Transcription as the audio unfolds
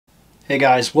Hey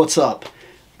guys, what's up?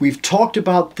 We've talked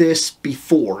about this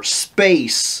before.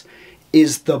 Space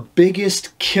is the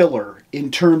biggest killer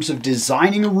in terms of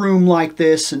designing a room like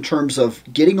this, in terms of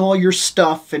getting all your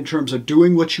stuff, in terms of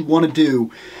doing what you want to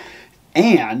do.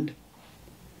 And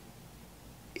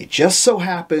it just so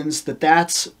happens that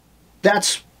that's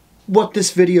what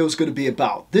this video is going to be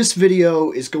about. This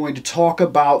video is going to talk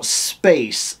about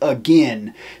space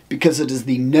again, because it is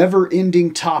the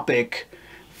never-ending topic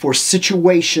for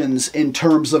situations in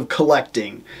terms of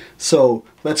collecting. So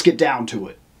let's get down to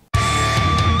it.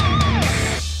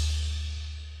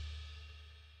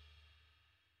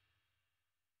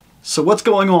 So what's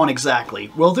going on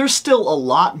exactly? Well, there's still a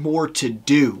lot more to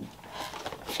do.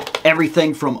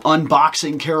 Everything from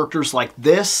unboxing characters like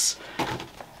this,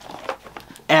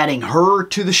 adding her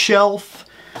to the shelf.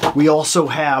 We also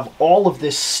have all of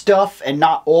this stuff, and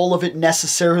not all of it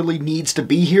necessarily needs to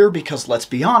be here because, let's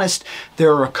be honest,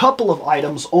 there are a couple of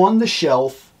items on the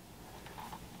shelf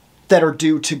that are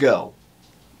due to go.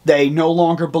 They no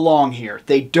longer belong here.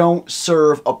 They don't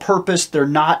serve a purpose. They're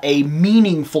not a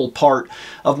meaningful part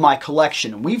of my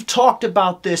collection. We've talked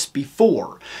about this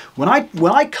before. When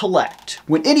I collect,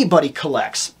 when anybody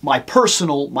collects, my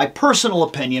personal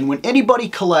opinion, when anybody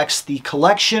collects, the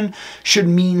collection should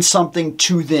mean something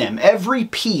to them. Every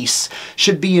piece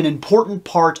should be an important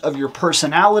part of your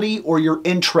personality or your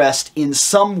interest in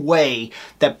some way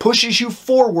that pushes you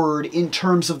forward in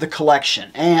terms of the collection.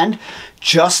 And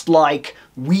just like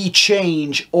we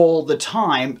change all the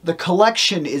time, the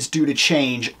collection is due to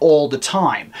change all the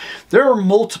time. There are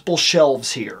multiple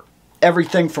shelves here.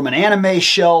 Everything from an anime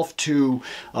shelf to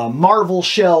Marvel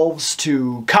shelves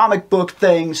to comic book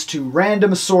things to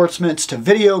random assortments to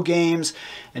video games.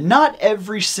 And not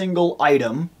every single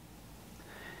item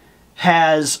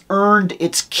has earned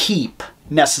its keep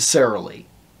necessarily.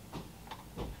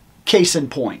 Case in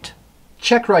point.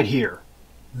 Check right here.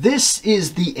 This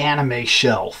is the anime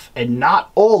shelf, and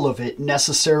not all of it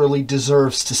necessarily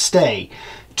deserves to stay.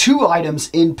 Two items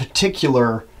in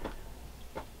particular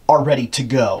are ready to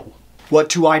go. What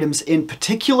two items in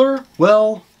particular?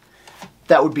 Well,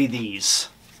 that would be these.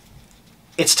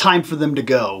 It's time for them to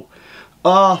go.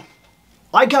 I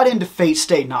got into Fate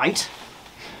Stay Night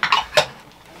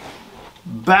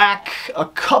back a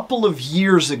couple of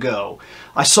years ago.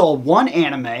 I saw one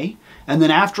anime, and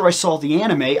then after I saw the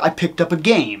anime, I picked up a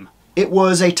game. It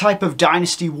was a type of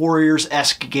Dynasty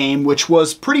Warriors-esque game, which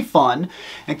was pretty fun,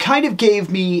 and kind of gave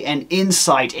me an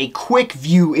insight, a quick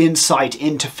view insight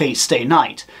into Fate Stay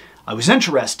Night. I was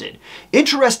interested.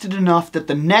 Interested enough that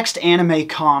the next anime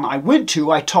con I went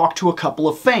to, I talked to a couple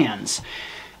of fans.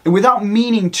 And without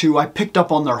meaning to, I picked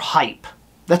up on their hype.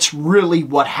 That's really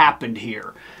what happened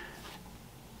here.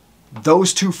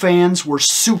 Those two fans were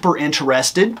super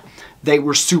interested. They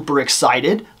were super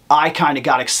excited. I kind of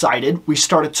got excited. We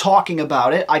started talking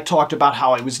about it. I talked about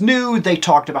how I was new. They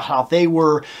talked about how they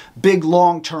were big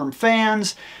long-term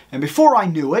fans. And before I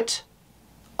knew it,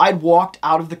 I'd walked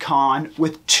out of the con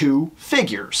with two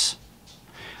figures.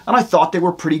 And I thought they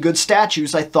were pretty good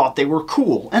statues. I thought they were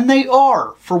cool. And they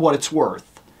are, for what it's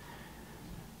worth.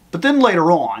 But then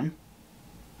later on,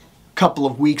 a couple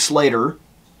of weeks later,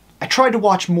 I tried to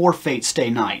watch more Fate Stay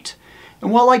Night.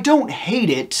 And while I don't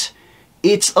hate it,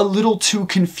 it's a little too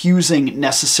confusing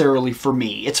necessarily for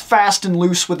me. It's fast and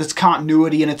loose with its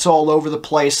continuity, and it's all over the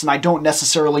place, and I don't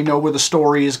necessarily know where the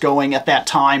story is going at that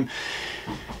time.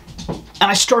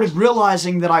 And I started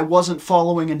realizing that I wasn't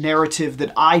following a narrative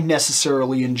that I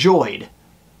necessarily enjoyed.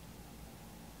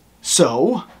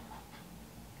 So,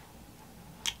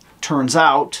 turns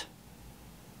out,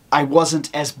 I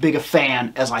wasn't as big a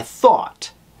fan as I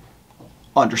thought.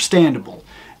 Understandable.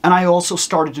 And I also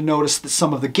started to notice that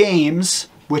some of the games,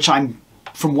 which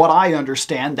from what I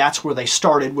understand, that's where they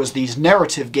started, was these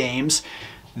narrative games,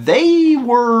 they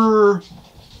were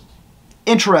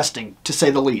interesting, to say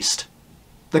the least.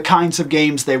 The kinds of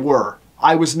games they were.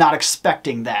 I was not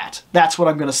expecting that. That's what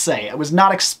I'm going to say. I was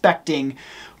not expecting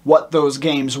what those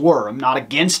games were. I'm not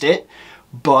against it,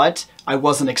 but I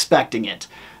wasn't expecting it.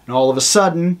 And all of a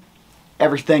sudden,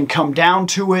 everything come down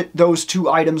to it, those two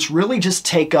items really just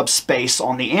take up space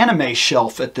on the anime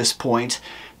shelf at this point.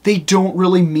 They don't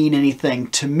really mean anything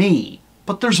to me.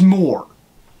 But there's more.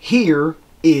 Here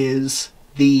is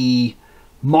the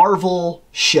Marvel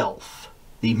shelf.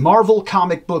 The Marvel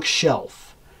comic book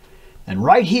shelf. And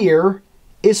right here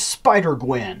is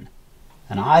Spider-Gwen.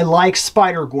 And I like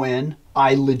Spider-Gwen.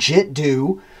 I legit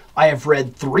do. I have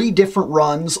read 3 different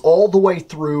runs all the way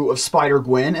through of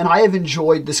Spider-Gwen, and I have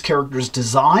enjoyed this character's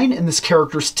design and this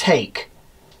character's take.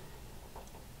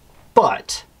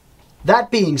 But, that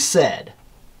being said,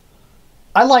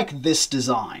 I like this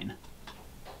design.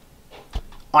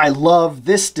 I love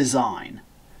this design.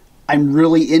 I'm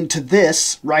really into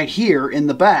this right here in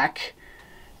the back,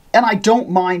 and I don't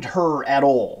mind her at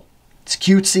all. It's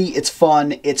cutesy, it's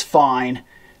fun, it's fine.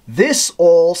 This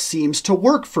all seems to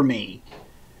work for me.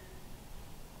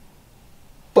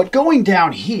 But going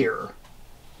down here,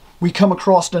 we come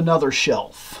across another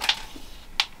shelf.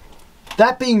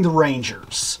 That being the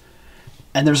Rangers.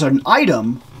 And there's an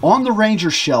item on the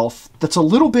Ranger shelf that's a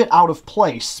little bit out of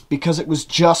place because it was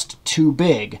just too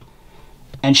big.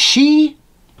 And she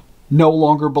no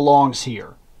longer belongs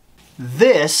here.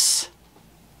 This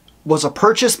was a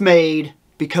purchase made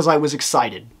because I was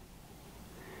excited.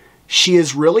 She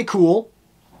is really cool,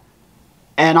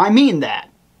 and I mean that.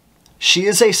 She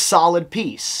is a solid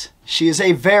piece. She is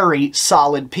a very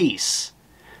solid piece.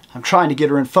 I'm trying to get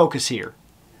her in focus here.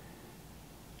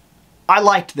 I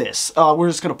liked this. We're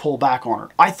just going to pull back on her.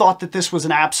 I thought that this was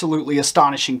an absolutely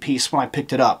astonishing piece when I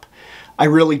picked it up. I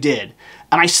really did.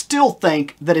 And I still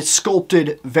think that it's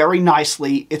sculpted very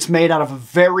nicely. It's made out of a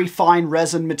very fine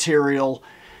resin material.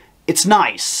 It's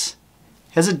nice.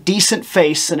 Has a decent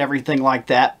face and everything like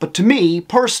that. But to me,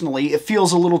 personally, it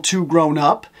feels a little too grown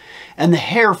up. And the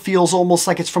hair feels almost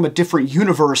like it's from a different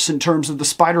universe in terms of the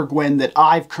Spider-Gwen that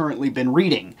I've currently been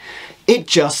reading. It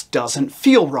just doesn't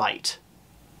feel right.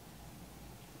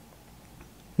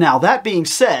 Now, that being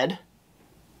said,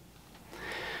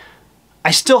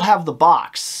 I still have the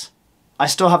box. I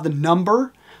still have the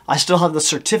number. I still have the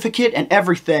certificate and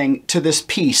everything to this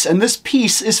piece. And this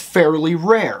piece is fairly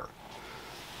rare.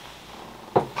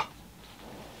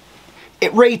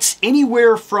 It rates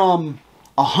anywhere from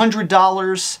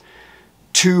 $100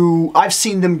 to, I've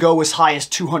seen them go as high as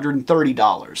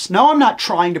 $230. Now, I'm not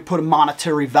trying to put a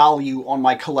monetary value on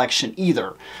my collection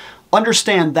either.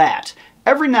 Understand that.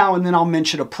 Every now and then I'll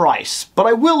mention a price, but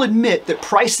I will admit that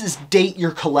prices date your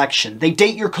collection. They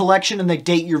date your collection and they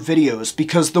date your videos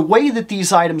because the way that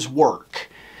these items work,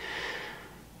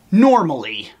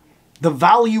 normally, the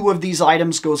value of these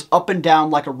items goes up and down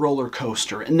like a roller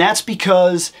coaster, and that's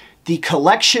because the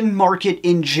collection market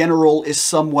in general is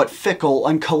somewhat fickle,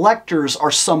 and collectors are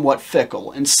somewhat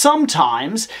fickle. And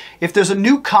sometimes, if there's a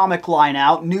new comic line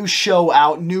out, new show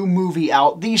out, new movie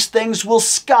out, these things will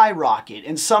skyrocket.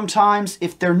 And sometimes,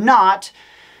 if they're not,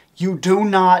 you do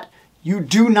not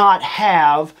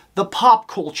have the pop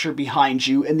culture behind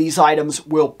you, and these items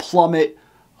will plummet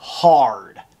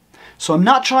hard. So I'm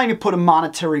not trying to put a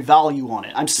monetary value on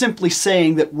it. I'm simply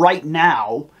saying that right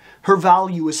now, her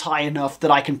value is high enough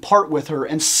that I can part with her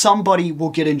and somebody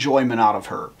will get enjoyment out of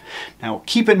her. Now,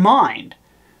 keep in mind,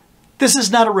 this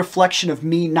is not a reflection of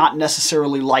me not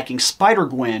necessarily liking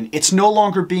Spider-Gwen. It's no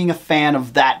longer being a fan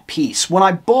of that piece. When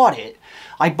I bought it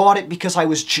because I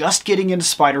was just getting into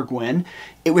Spider-Gwen.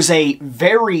 It was a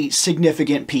very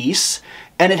significant piece,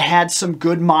 and it had some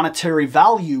good monetary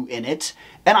value in it,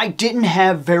 and I didn't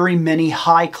have very many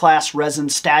high-class resin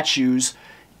statues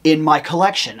in my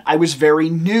collection. I was very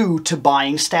new to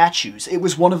buying statues. It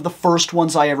was one of the first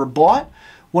ones I ever bought,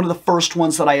 one of the first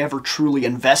ones that I ever truly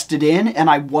invested in, and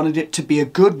I wanted it to be a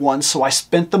good one, so I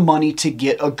spent the money to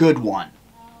get a good one.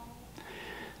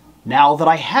 Now that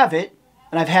I have it,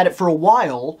 and I've had it for a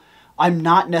while, I'm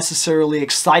not necessarily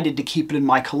excited to keep it in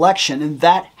my collection, and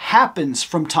that happens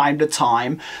from time to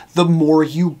time. The more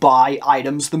you buy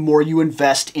items, the more you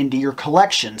invest into your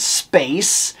collection.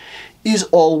 Space is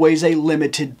always a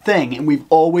limited thing, and we've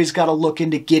always got to look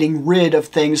into getting rid of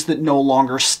things that no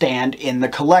longer stand in the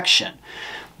collection.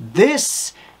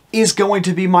 This is going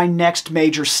to be my next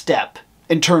major step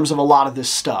in terms of a lot of this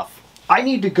stuff. I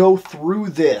need to go through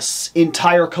this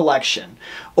entire collection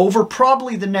over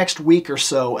probably the next week or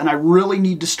so, and I really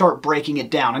need to start breaking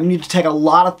it down. I need to take a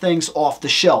lot of things off the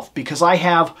shelf because I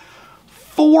have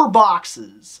 4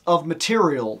 boxes of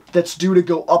material that's due to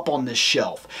go up on this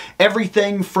shelf.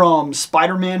 Everything from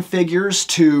Spider-Man figures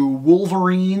to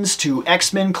Wolverines to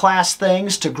X-Men class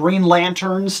things to Green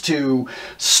Lanterns to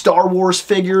Star Wars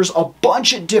figures, a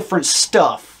bunch of different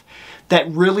stuff that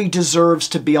really deserves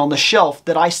to be on the shelf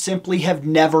that I simply have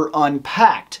never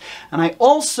unpacked. And I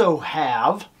also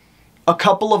have a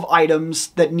couple of items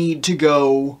that need to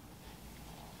go,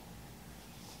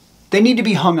 they need to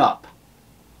be hung up.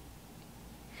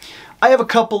 I have a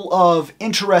couple of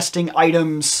interesting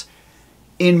items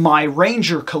in my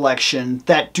Ranger collection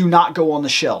that do not go on the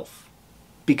shelf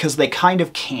because they kind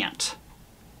of can't.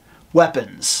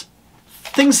 Weapons.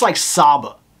 Things like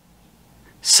Saba.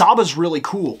 Saba's really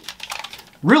cool.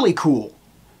 Really cool.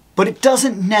 But it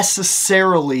doesn't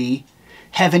necessarily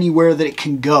have anywhere that it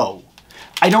can go.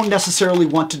 I don't necessarily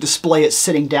want to display it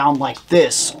sitting down like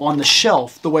this on the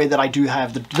shelf the way that I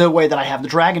have the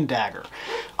Dragon Dagger.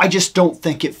 I just don't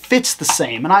think it fits the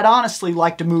same, and I'd honestly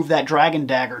like to move that Dragon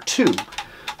Dagger too.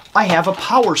 I have a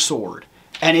power sword,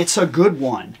 and it's a good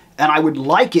one, and I would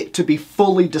like it to be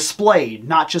fully displayed,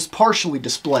 not just partially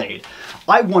displayed.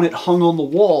 I want it hung on the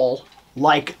wall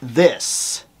like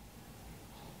this.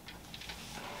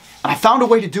 And I found a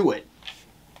way to do it.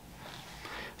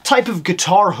 Type of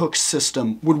guitar hook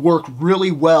system would work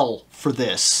really well for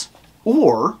this.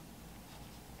 Or,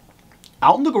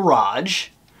 out in the garage,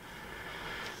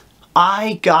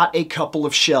 I got a couple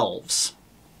of shelves.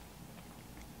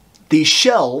 These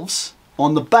shelves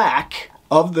on the back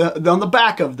of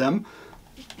them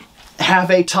have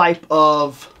a type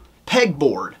of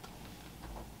pegboard.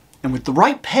 And with the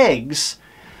right pegs,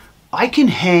 I can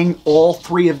hang all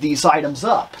three of these items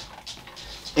up,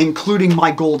 including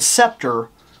my gold scepter,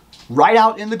 right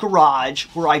out in the garage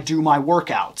where I do my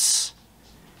workouts.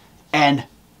 And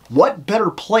what better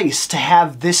place to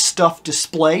have this stuff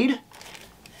displayed,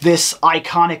 this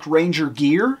iconic Ranger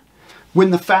gear,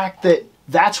 when the fact that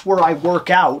that's where I work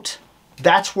out,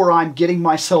 that's where I'm getting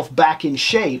myself back in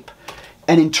shape.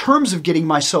 And in terms of getting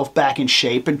myself back in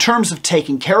shape, in terms of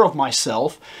taking care of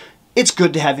myself, it's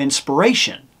good to have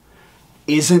inspiration.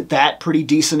 Isn't that pretty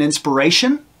decent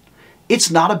inspiration? It's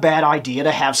not a bad idea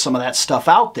to have some of that stuff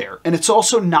out there. And it's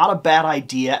also not a bad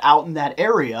idea out in that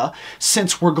area,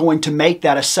 since we're going to make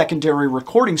that a secondary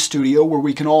recording studio where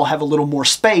we can all have a little more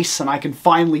space and I can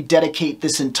finally dedicate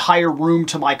this entire room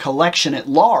to my collection at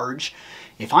large.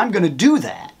 If I'm going to do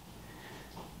that,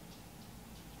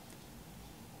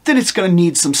 then it's going to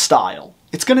need some style.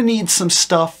 It's going to need some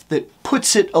stuff that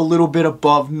puts it a little bit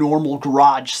above normal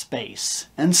garage space.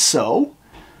 And so,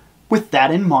 with that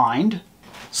in mind,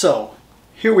 so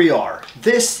here we are.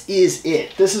 This is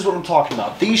it. This is what I'm talking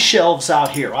about. These shelves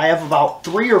out here. I have about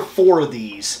 3 or 4 of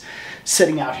these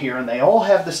sitting out here, and they all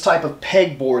have this type of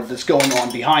pegboard that's going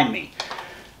on behind me.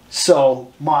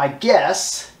 So my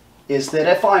guess is that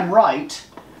if I'm right,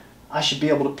 I should be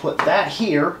able to put that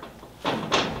here,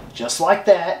 just like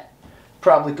that.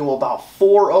 Probably go about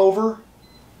 4 over.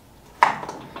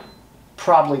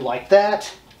 Probably like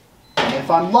that. And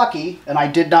if I'm lucky, and I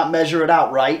did not measure it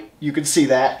out right, you can see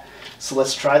that. So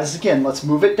let's try this again. Let's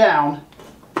move it down.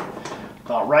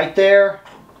 About right there.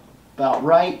 About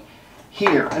right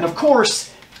here. And of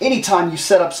course, anytime you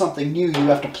set up something new, you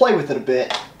have to play with it a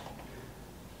bit.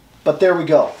 But there we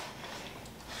go.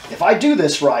 If I do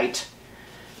this right,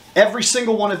 every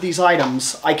single one of these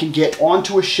items I can get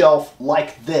onto a shelf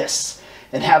like this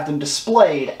and have them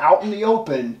displayed out in the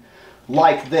open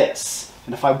like this.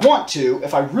 And if I want to,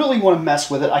 if I really want to mess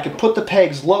with it, I could put the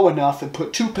pegs low enough and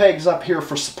put 2 pegs up here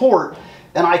for support,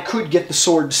 and I could get the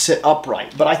sword to sit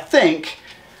upright. But I think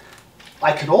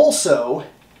I could also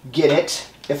get it,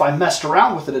 if I messed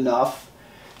around with it enough,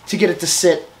 to get it to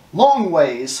sit long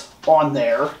ways on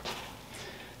there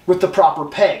with the proper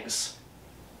pegs.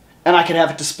 And I could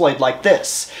have it displayed like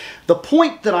this. The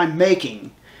point that I'm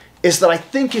making is that I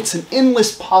think it's an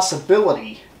endless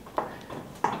possibility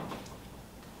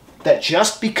that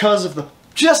just because of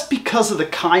the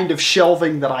kind of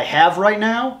shelving that I have right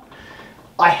now,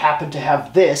 I happen to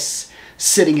have this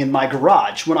sitting in my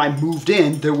garage. When I moved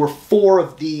in, there were 4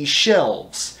 of these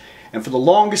shelves. And for the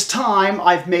longest time,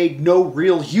 I've made no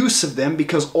real use of them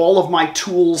because all of my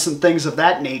tools and things of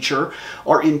that nature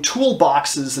are in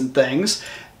toolboxes and things,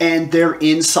 and they're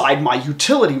inside my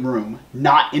utility room,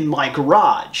 not in my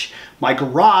garage. My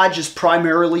garage is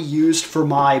primarily used for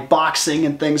my boxing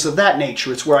and things of that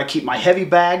nature. It's where I keep my heavy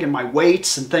bag and my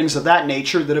weights and things of that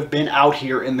nature that have been out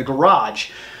here in the garage.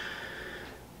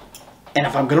 And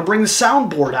if I'm going to bring the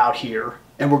soundboard out here,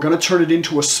 and we're going to turn it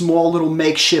into a small little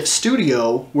makeshift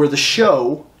studio where the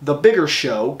show, the bigger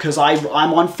show, because I'm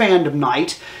on Fandom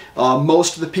night.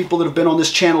 Most of the people that have been on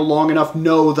this channel long enough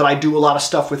know that I do a lot of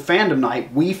stuff with Fandom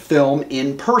night. We film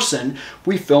in person.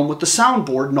 We film with the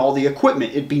soundboard and all the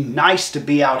equipment. It'd be nice to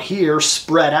be out here,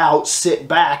 spread out, sit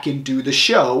back, and do the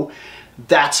show.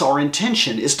 That's our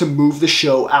intention, is to move the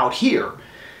show out here.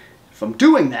 If I'm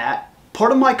doing that,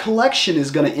 part of my collection is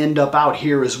going to end up out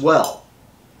here as well.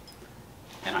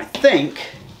 And I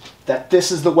think that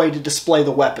this is the way to display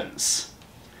the weapons.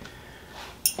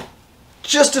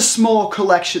 Just a small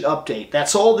collection update.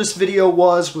 That's all this video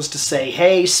was to say,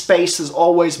 hey, space is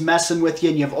always messing with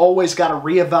you and you've always got to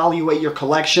reevaluate your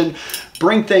collection,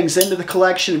 bring things into the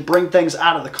collection and bring things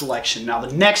out of the collection. Now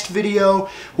the next video,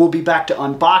 we'll be back to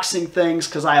unboxing things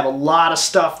because I have a lot of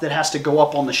stuff that has to go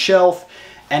up on the shelf.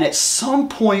 And at some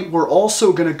point, we're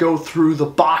also going to go through the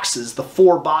boxes, the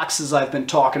 4 boxes I've been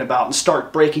talking about, and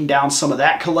start breaking down some of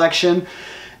that collection.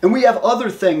 And we have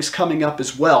other things coming up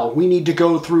as well. We need to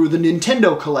go through the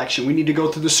Nintendo collection. We need to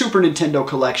go through the Super Nintendo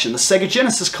collection, the Sega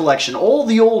Genesis collection, all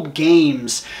the old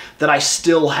games that I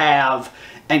still have,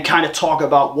 and kind of talk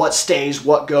about what stays,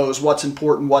 what goes, what's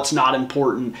important, what's not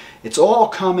important. It's all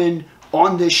coming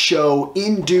on this show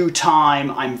in due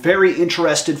time. I'm very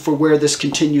interested for where this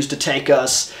continues to take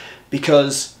us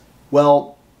because,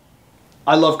 well,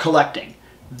 I love collecting.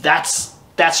 That's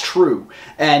true.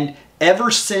 And ever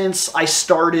since I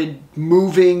started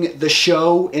moving the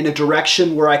show in a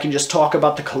direction where I can just talk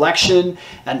about the collection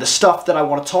and the stuff that I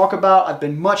want to talk about, I've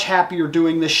been much happier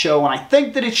doing this show, and I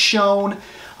think that it's shown.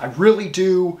 I really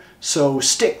do. So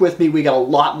stick with me. We got a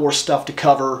lot more stuff to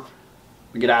cover.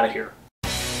 We get out of here.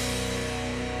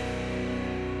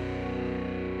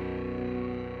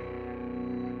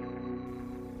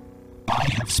 I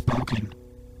have spoken.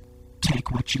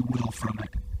 Take what you will from it.